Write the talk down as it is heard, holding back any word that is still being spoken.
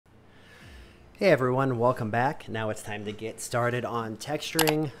Hey everyone, welcome back. Now it's time to get started on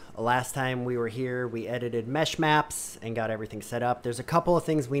texturing. Last time we were here, we edited mesh maps and got everything set up. There's a couple of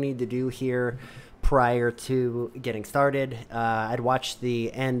things we need to do here prior to getting started. I'd watched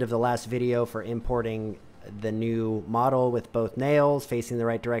the end of the last video for importing the new model with both nails facing the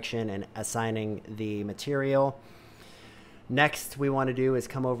right direction and assigning the material. Next we want to do is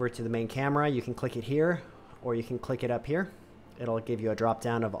come over to the main camera. You can click it here or you can click it up here. It'll give you a drop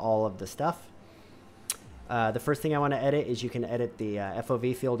down of all of the stuff. The first thing I want to edit is you can edit the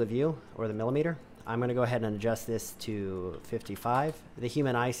FOV field of view or the millimeter. I'm going to go ahead and adjust this to 55. The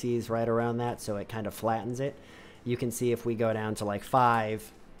human eye sees right around that, so it kind of flattens it. You can see if we go down to like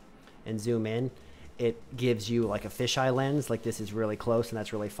 5 and zoom in, it gives you like a fisheye lens, like this is really close and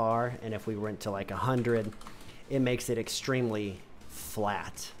that's really far. And if we went to like 100, it makes it extremely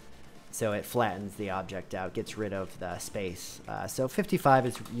flat. So it flattens the object out, gets rid of the space. So 55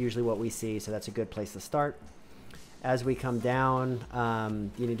 is usually what we see, so that's a good place to start. As we come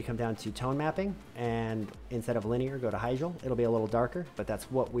down, you need to come down to tone mapping, and instead of linear, go to hydral. It'll be a little darker, but that's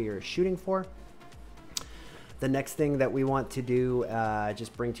what we are shooting for. The next thing that we want to do,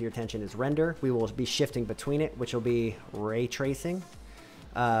 just bring to your attention, is render. We will be shifting between it, which will be ray tracing.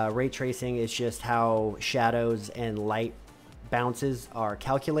 Ray tracing is just how shadows and light bounces are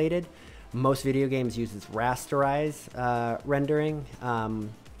calculated. Most video games use this rasterize rendering,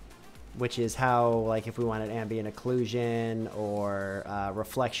 which is how, like, if we wanted ambient occlusion or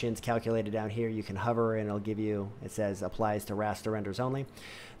reflections calculated down here, you can hover and it'll give you, it says applies to raster renders only.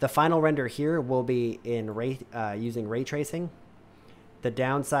 The final render here will be in using ray tracing. The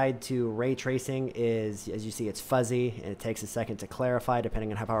downside to ray tracing is, as you see, it's fuzzy and it takes a second to clarify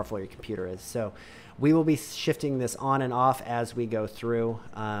depending on how powerful your computer is. So we will be shifting this on and off as we go through.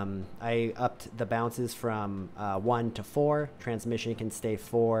 I upped the bounces from 1 to 4. Transmission can stay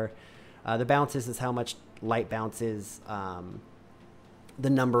 4. The bounces is how much light bounces, the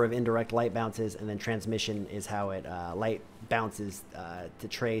number of indirect light bounces, and then transmission is how it light bounces to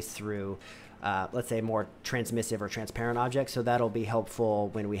trace through let's say more transmissive or transparent objects. So that'll be helpful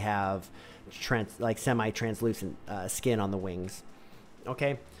when we have like semi-translucent skin on the wings.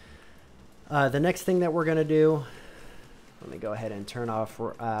 Okay. The next thing that we're going to do, let me go ahead and turn off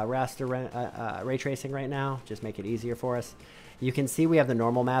raster ray tracing right now, just make it easier for us. You can see we have the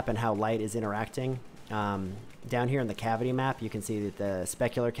normal map and how light is interacting. Down here in the cavity map, you can see that the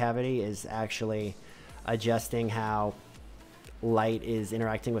specular cavity is actually adjusting how light is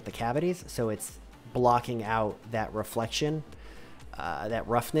interacting with the cavities, so it's blocking out that reflection, that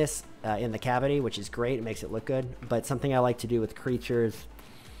roughness in the cavity, which is great. It makes it look good. But something I like to do with creatures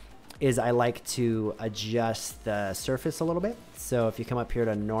is I like to adjust the surface a little bit. So if you come up here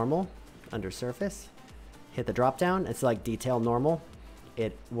to normal, under surface, hit the drop down, it's like detail normal.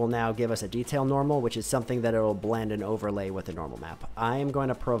 It will now give us a detail normal, which is something that it will blend and overlay with the normal map. I am going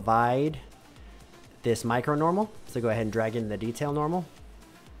to provide this micro normal, so go ahead and drag in the detail normal.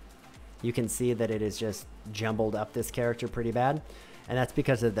 You can see that it is just jumbled up this character pretty bad, and that's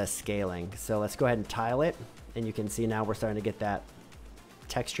because of the scaling. So let's go ahead and tile it, and you can see now we're starting to get that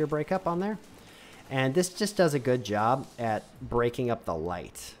texture breakup on there. And this just does a good job at breaking up the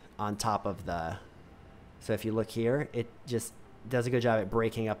light on top of the, so if you look here, it just does a good job at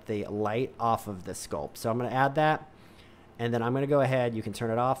breaking up the light off of the sculpt. So I'm going to add that. And then I'm going to go ahead, you can turn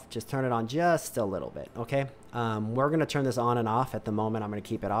it off, just turn it on just a little bit, okay? We're going to turn this on and off. At the moment, I'm going to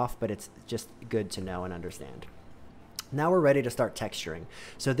keep it off, but it's just good to know and understand. Now we're ready to start texturing.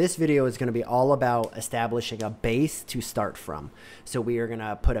 So this video is going to be all about establishing a base to start from. So we are going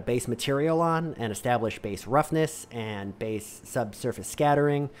to put a base material on and establish base roughness and base subsurface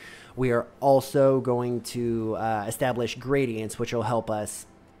scattering. We are also going to establish gradients, which will help us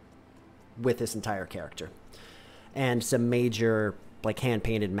with this entire character. And some major like hand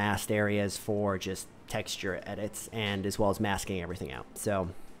painted masked areas for just texture edits, and as well as masking everything out. So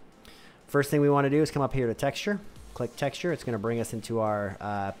first thing we want to do is come up here to texture, click texture. It's going to bring us into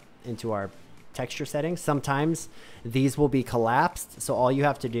our texture settings. Sometimes these will be collapsed, so all you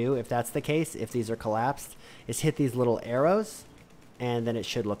have to do, if that's the case, if these are collapsed, is hit these little arrows and then it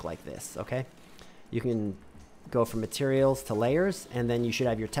should look like this. Okay, you can go from materials to layers, and then you should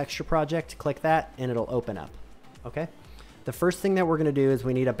have your texture project. Click that and it'll open up. Okay, the first thing that we're going to do is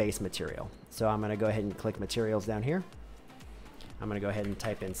we need a base material. So I'm going to go ahead and click materials down here. I'm going to go ahead and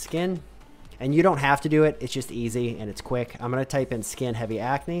type in skin, and you don't have to do it. It's just easy and it's quick. I'm going to type in skin heavy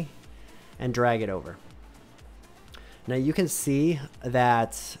acne and drag it over. Now you can see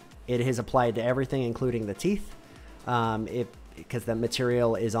that it is applied to everything, including the teeth, because the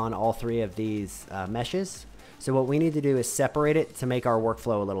material is on all 3 of these meshes. So what we need to do is separate it to make our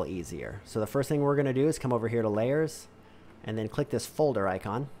workflow a little easier. So the first thing we're going to do is come over here to layers and then click this folder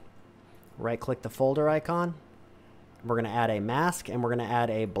icon. Right click the folder icon. We're going to add a mask and we're going to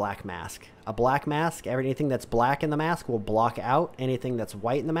add a black mask. A black mask, anything that's black in the mask will block out. Anything that's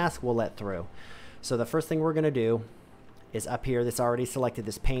white in the mask will let through. So the first thing we're going to do is up here, this already selected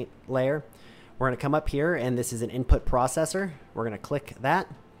this paint layer. We're going to come up here and this is an input processor. We're going to click that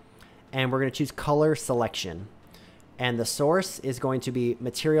and we're going to choose color selection. And the source is going to be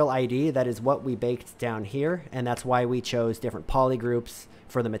material ID. That is what we baked down here. And that's why we chose different poly groups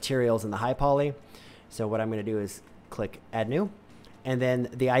for the materials in the high poly. So what I'm going to do is click add new. And then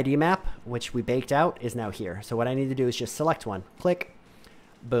the ID map, which we baked out, is now here. So what I need to do is just select one, click,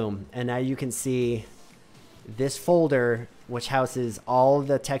 boom. And now you can see this folder, which houses all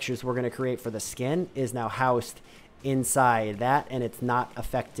the textures we're going to create for the skin, is now housed inside that, and it's not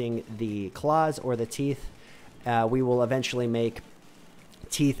affecting the claws or the teeth. We will eventually make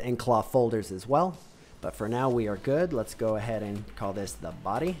teeth and claw folders as well, but for now we are good. Let's go ahead and call this the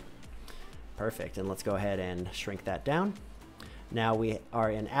body. Perfect. And let's go ahead and shrink that down. Now we are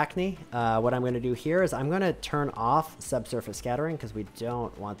in acne. What I'm going to do here is I'm going to turn off subsurface scattering because we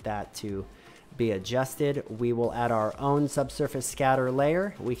don't want that to be adjusted. We will add our own subsurface scatter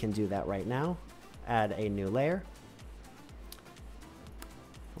layer. We can do that right now. Add a new layer.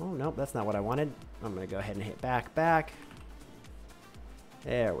 Oh, nope, that's not what I wanted. I'm going to go ahead and hit back.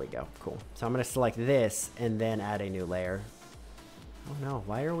 There we go. Cool. So I'm going to select this and then add a new layer. Oh no,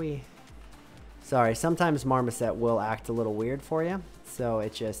 why are we... Sorry, sometimes Marmoset will act a little weird for you. So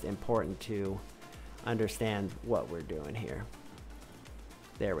it's just important to understand what we're doing here.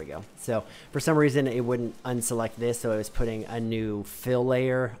 There we go. So for some reason it wouldn't unselect this, so it was putting a new fill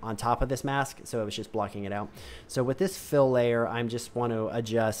layer on top of this mask, so it was just blocking it out. So with this fill layer, I just want to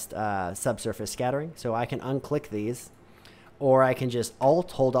adjust subsurface scattering. So I can unclick these, or I can just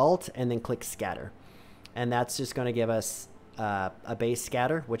hold Alt, and then click scatter. And that's just going to give us a base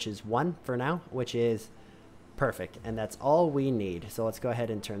scatter, which is 1 for now, which is perfect. And that's all we need. So let's go ahead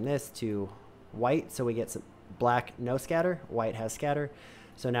and turn this to white, so we get some black, no scatter, white has scatter.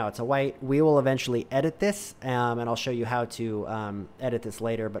 So now it's a white. We will eventually edit this, and I'll show you how to edit this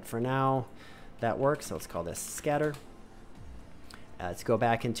later. But for now, that works. So let's call this scatter. Let's go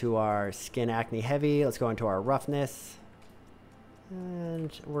back into our skin acne heavy. Let's go into our roughness.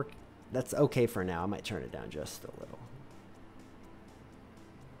 And that's okay for now. I might turn it down just a little.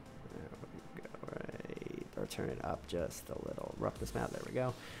 There we go, right. Or turn it up just a little. Roughness map, there we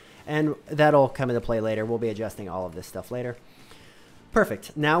go. And that'll come into play later. We'll be adjusting all of this stuff later.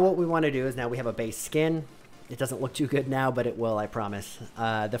 Perfect. Now what we want to do is now we have a base skin. It doesn't look too good now, but it will, I promise.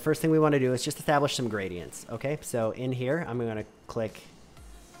 The first thing we want to do is just establish some gradients. Okay, so in here, I'm going to click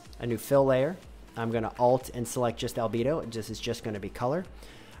a new fill layer. I'm going to Alt and select just albedo. This is just going to be color.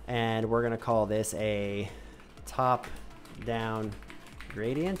 And we're going to call this a top-down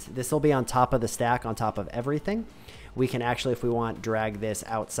gradient. This will be on top of the stack, on top of everything. We can actually, if we want, drag this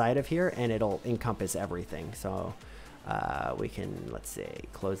outside of here, and it'll encompass everything. So we can, let's say,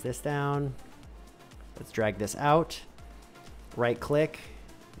 close this down. Let's drag this out. Right click,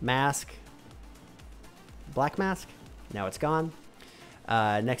 mask, black mask. Now it's gone.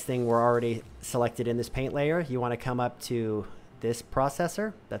 Next thing, we're already selected in this paint layer. You want to come up to this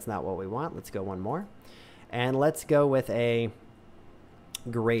processor. That's not what we want. Let's go one more. And let's go with a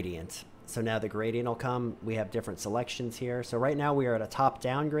gradient. So now the gradient will come. We have different selections here. So right now we are at a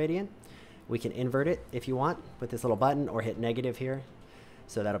top-down gradient. We can invert it if you want with this little button, or hit negative here.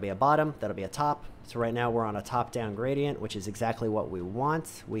 So that'll be a bottom, that'll be a top. So right now we're on a top-down gradient, which is exactly what we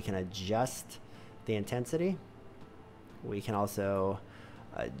want. We can adjust the intensity. We can also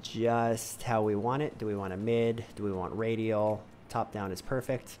adjust how we want it. Do we want a mid? Do we want radial? Top-down is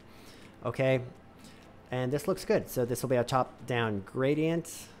perfect. Okay, and this looks good. So this will be a top-down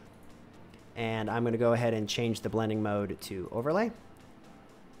gradient. And I'm going to go ahead and change the blending mode to overlay,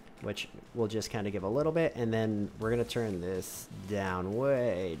 which will just kind of give a little bit, and then we're going to turn this down,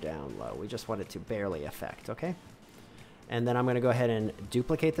 way down low. We just want it to barely affect, okay? And then I'm going to go ahead and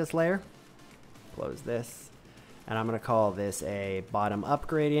duplicate this layer, close this, and I'm going to call this a bottom-up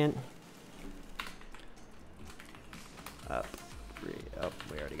gradient. Up,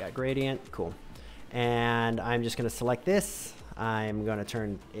 we already got gradient, cool. And I'm just going to select this. I'm going to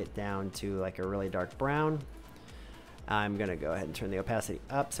turn it down to like a really dark brown. I'm going to go ahead and turn the opacity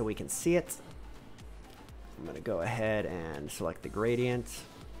up so we can see it. I'm going to go ahead and select the gradient,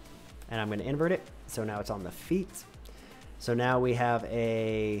 and I'm going to invert it. So now it's on the feet. So now we have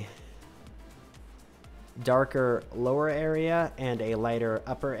a darker lower area and a lighter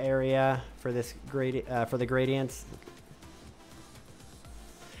upper area for this for the gradients.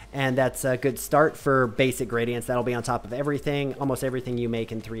 And that's a good start for basic gradients. That'll be on top of everything. Almost everything you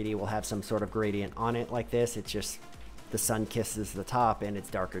make in 3D will have some sort of gradient on it like this. It's just the sun kisses the top and it's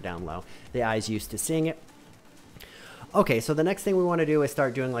darker down low. The eye's used to seeing it. Okay, so the next thing we want to do is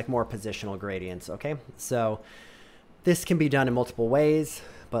start doing like more positional gradients, okay? So this can be done in multiple ways,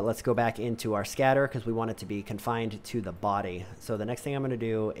 but let's go back into our scatter because we want it to be confined to the body. So the next thing I'm going to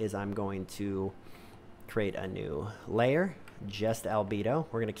do is I'm going to create a new layer. Just albedo.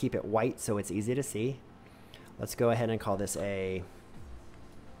 We're going to keep it white so it's easy to see. Let's go ahead and call this a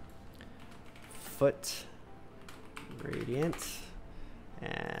foot gradient.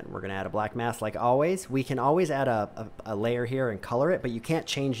 And we're going to add a black mask like always. We can always add a layer here and color it, but you can't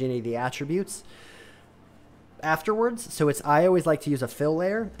change any of the attributes afterwards. So I always like to use a fill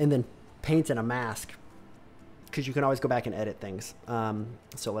layer and then paint in a mask because you can always go back and edit things.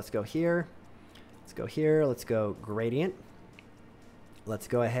 So let's go here. Let's go here. Let's go gradient. Let's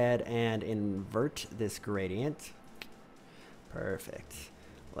go ahead and invert this gradient. Perfect.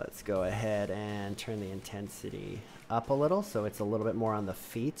 Let's go ahead and turn the intensity up a little so it's a little bit more on the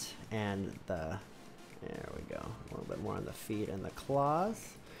feet and there we go. A little bit more on the feet and the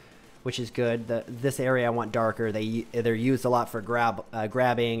claws, which is good. This area I want darker. They're used a lot for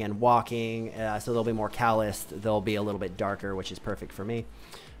grabbing and walking, so they'll be more calloused. They'll be a little bit darker, which is perfect for me.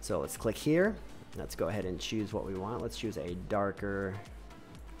 So let's click here. Let's go ahead and choose what we want. Let's choose a darker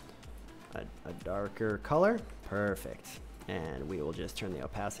color. Perfect. And we will just turn the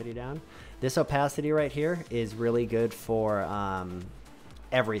opacity down. This opacity right here is really good for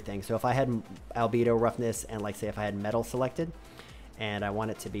everything. So if I had albedo, roughness, and like say if I had metal selected and I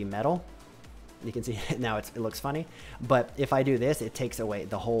want it to be metal, you can see now it looks funny. But if I do this, it takes away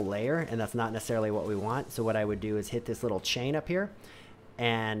the whole layer, and that's not necessarily what we want. So what I would do is hit this little chain up here,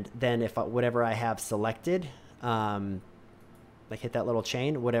 and then if whatever I have selected, like hit that little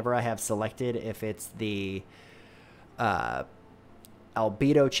chain, whatever I have selected, if it's the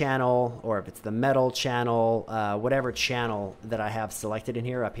albedo channel or if it's the metal channel, whatever channel that I have selected in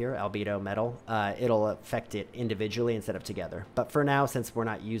here, up here, albedo metal, it'll affect it individually instead of together. But for now, since we're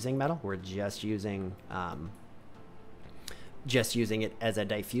not using metal, we're just using it as a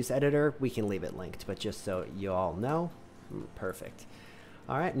diffuse editor, we can leave it linked, but just so you all know. Perfect.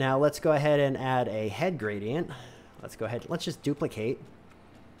 All right, now let's go ahead and add a head gradient. Let's go ahead, let's just duplicate.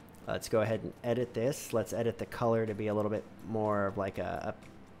 Let's go ahead and edit this. Let's edit the color to be a little bit more of like a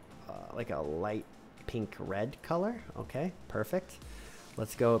light pink red color. Okay, perfect.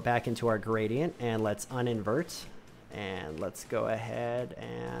 Let's go back into our gradient and let's uninvert. And let's go ahead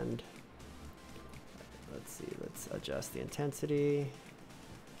and let's see, let's adjust the intensity.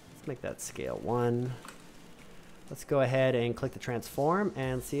 Let's make that scale 1. Let's go ahead and click the transform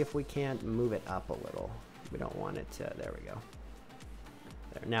and see if we can't move it up a little. We don't want it to, there we go.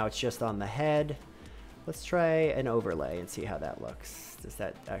 There. Now it's just on the head. Let's try an overlay and see how that looks. Does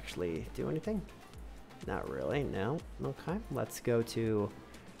that actually do anything? Not really, no. Okay, let's go to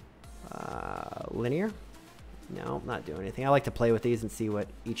linear. No, not doing anything. I like to play with these and see what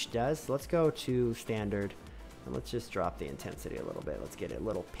each does. So let's go to standard and let's just drop the intensity a little bit. Let's get it a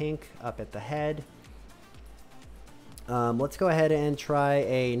little pink up at the head. Let's go ahead and try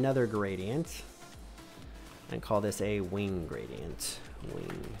another gradient and call this a wing gradient.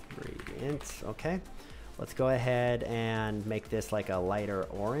 Wing gradient. Okay. Let's go ahead and make this like a lighter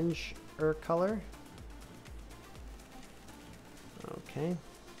orange color. Okay.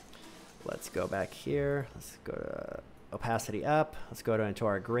 Let's go back here. Let's go to opacity up. Let's go into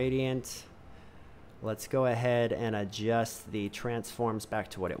our gradient. Let's go ahead and adjust the transforms back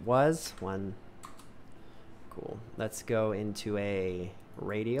to what it was. Cool. Let's go into a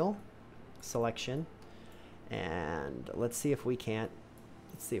radial selection. And let's see if we can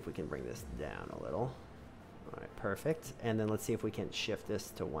bring this down a little. All right, perfect. And then let's see if we can shift this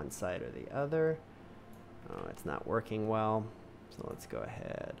to one side or the other. Oh, it's not working well. So let's go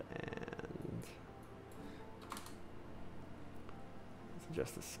ahead and let's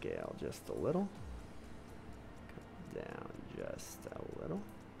adjust the scale just a little. Come down just a little.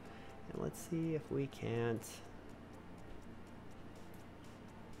 And let's see if we can't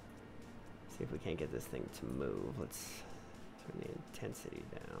get this thing to move. Let's turn the intensity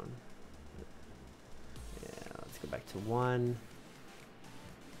down. Yeah, let's go back to 1.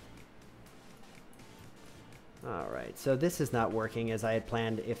 All right, so this is not working as I had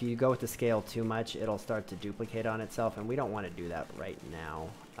planned. If you go with the scale too much, it'll start to duplicate on itself, and we don't want to do that right now.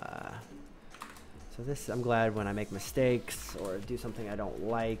 So this, I'm glad when I make mistakes or do something I don't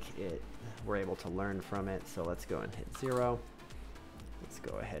like, we're able to learn from it. So let's go and hit 0. Let's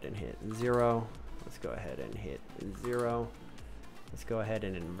go ahead and hit 0. Let's go ahead and hit 0. Let's go ahead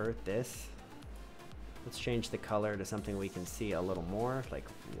and invert this. Let's change the color to something we can see a little more, like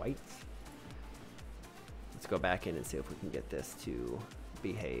white. Let's go back in and see if we can get this to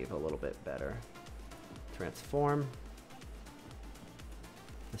behave a little bit better. Transform.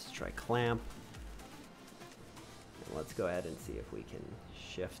 Let's try clamp. And let's go ahead and see if we can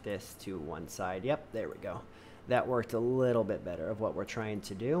shift this to one side. Yep, there we go. That worked a little bit better of what we're trying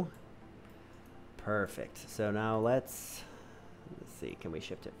to do. Perfect. So now let's see, can we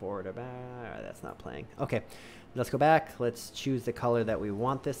shift it forward or back? That's not playing. Okay, let's go back. Let's choose the color that we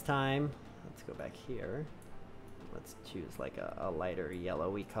want this time. Let's go back here. Let's choose like a lighter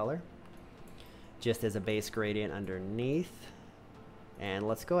yellowy color, just as a base gradient underneath. And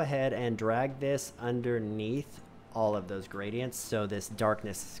let's go ahead and drag this underneath all of those gradients so this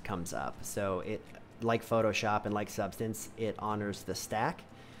darkness comes up. So it, like Photoshop and like Substance, it honors the stack.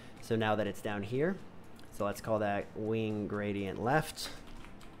 So now that it's down here, so let's call that wing gradient left.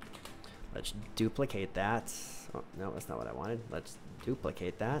 Let's duplicate that. Oh, no, that's not what I wanted. Let's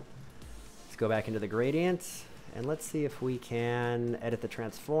duplicate that. Let's go back into the gradients and let's see if we can edit the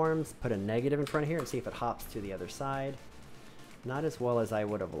transforms, put a negative in front of here and see if it hops to the other side. Not as well as I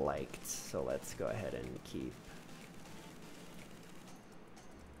would have liked. So let's go ahead and keep.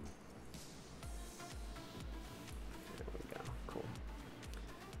 There we go. Cool.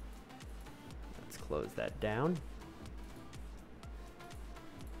 Let's close that down.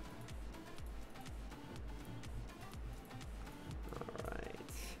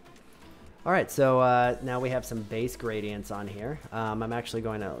 All right, so now we have some base gradients on here. I'm actually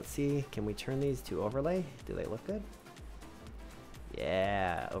going to, let's see, can we turn these to overlay? Do they look good?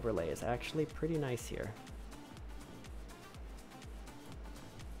 Yeah, overlay is actually pretty nice here.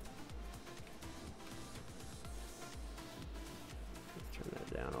 Let's turn that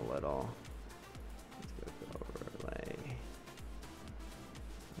down a little. Let's go to overlay.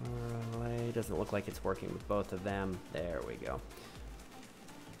 Overlay, doesn't look like it's working with both of them. There we go.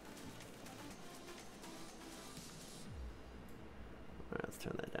 Let's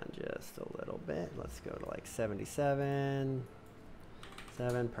turn that down just a little bit. Let's go to like 77.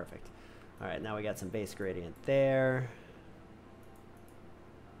 7, perfect. All right, now we got some base gradient there.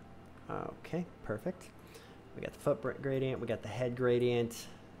 Okay, perfect. We got the foot gradient, we got the head gradient.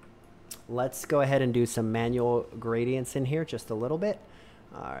 Let's go ahead and do some manual gradients in here just a little bit.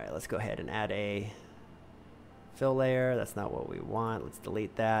 All right, let's go ahead and add a fill layer. That's not what we want. Let's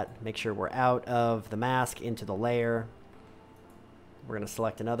delete that. Make sure we're out of the mask into the layer. We're going to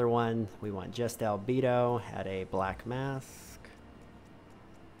select another one. We want just albedo, add a black mask.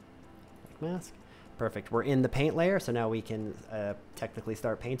 Mask. Perfect. We're in the paint layer, so now we can technically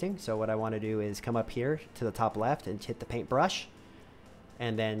start painting. So what I want to do is come up here to the top left and hit the paintbrush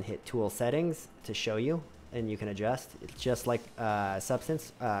and then hit tool settings to show you, and you can adjust. It's just like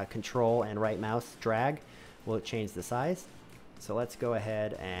Substance, control and right mouse drag will change the size. So let's go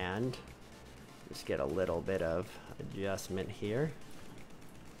ahead and just get a little bit of adjustment here.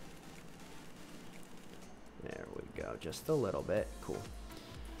 There we go, just a little bit. Cool.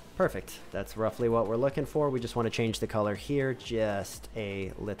 Perfect. That's roughly what we're looking for. We just want to change the color here just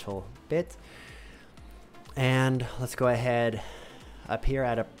a little bit. And let's go ahead up here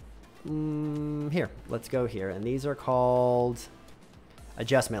at here. Let's go here. And these are called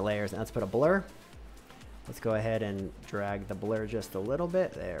adjustment layers. And let's put a blur. Let's go ahead and drag the blur just a little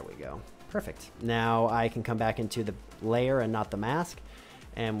bit. There we go. Perfect. Now I can come back into the layer and not the mask.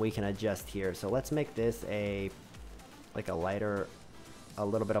 And we can adjust here. So let's make this a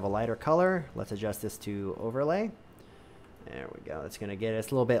little bit of a lighter color. Let's adjust this to overlay. There we go. It's going to get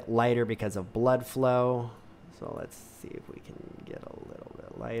us a little bit lighter because of blood flow. So let's see if we can get a little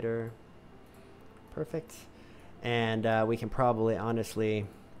bit lighter. Perfect. And we can probably honestly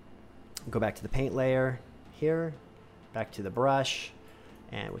go back to the paint layer here, back to the brush,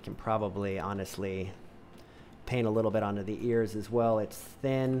 and we can probably honestly paint a little bit onto the ears as well. It's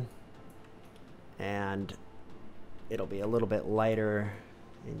thin and it'll be a little bit lighter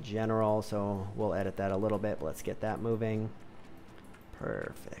in general, so we'll edit that a little bit, but let's get that moving.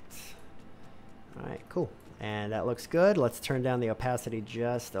 Perfect. All right, cool. And that looks good. Let's turn down the opacity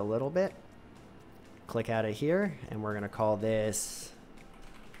just a little bit. Click out of here, and we're going to call this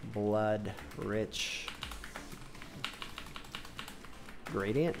blood rich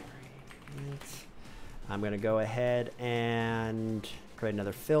gradient. I'm going to go ahead and create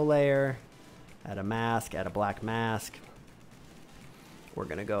another fill layer, add a mask, add a black mask. We're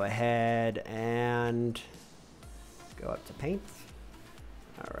going to go ahead and go up to paint.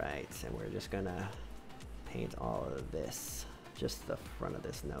 All right, and we're just going to paint all of this, just the front of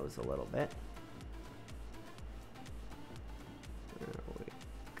this nose a little bit. There we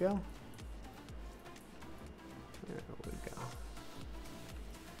go. There we go.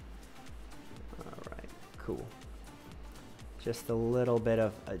 All right, cool. Just a little bit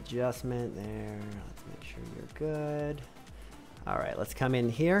of adjustment there. Let's make sure you're good. All right, let's come in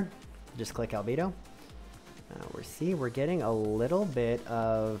here. Just click albedo. We're getting a little bit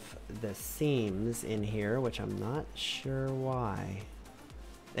of the seams in here, which I'm not sure why.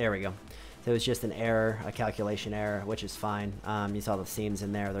 There we go. So it was just an error, a calculation error, which is fine. You saw the seams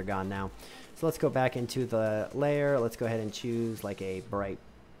in there, they're gone now. So let's go back into the layer. Let's go ahead and choose like a bright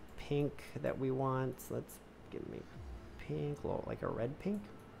pink that we want. So let's give me pink, like a red pink.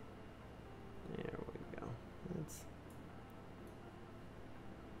 There we go.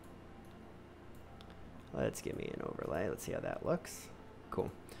 Let's give me an overlay. Let's see how that looks.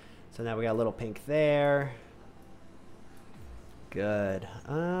 Cool. So now we got a little pink there. Good.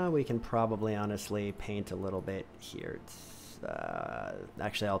 We can probably honestly paint a little bit here.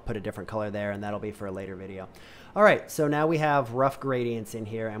 Actually, I'll put a different color there, and that'll be for a later video. All right, so now we have rough gradients in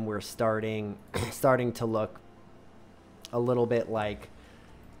here, and we're starting to look a little bit like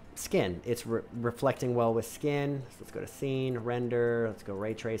skin. It's reflecting well with skin. So let's go to scene, render. Let's go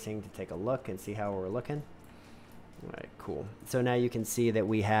ray tracing to take a look and see how we're looking. All right, cool. So now you can see that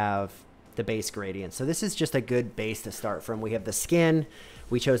we have the base gradient. So this is just a good base to start from. We have the skin.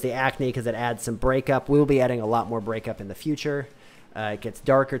 We chose the acne because it adds some breakup. We'll be adding a lot more breakup in the future. It gets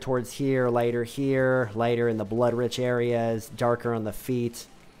darker towards here, lighter in the blood-rich areas, darker on the feet.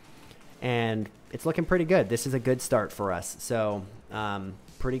 And it's looking pretty good. This is a good start for us. So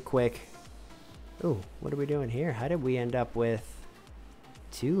pretty quick. Ooh, what are we doing here? How did we end up with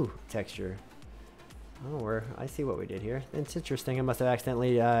 2 texture? Oh, I see what we did here. It's interesting. I must have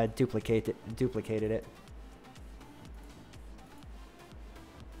accidentally duplicated it.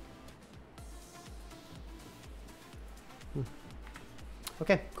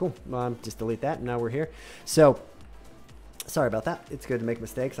 Okay, cool. Just delete that. Now we're here. So sorry about that. It's good to make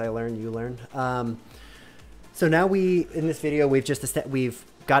mistakes. I learned, you learned. So now in this video, we've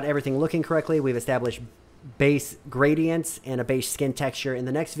got everything looking correctly. We've established base gradients and a base skin texture. In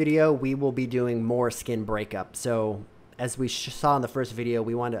the next video, we will be doing more skin breakup. So as we saw in the first video,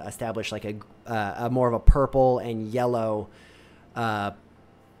 we want to establish like a more of a purple and yellow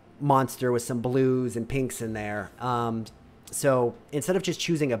monster with some blues and pinks in there. So instead of just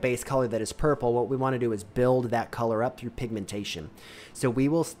choosing a base color that is purple, what we want to do is build that color up through pigmentation. So we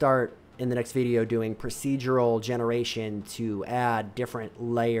will start in the next video doing procedural generation to add different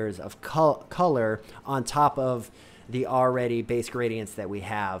layers of color on top of the already base gradients that we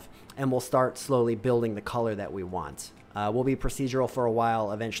have. And we'll start slowly building the color that we want. We'll be procedural for a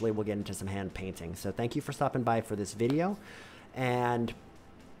while. Eventually we'll get into some hand painting. So thank you for stopping by for this video, and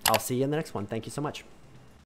I'll see you in the next one. Thank you so much.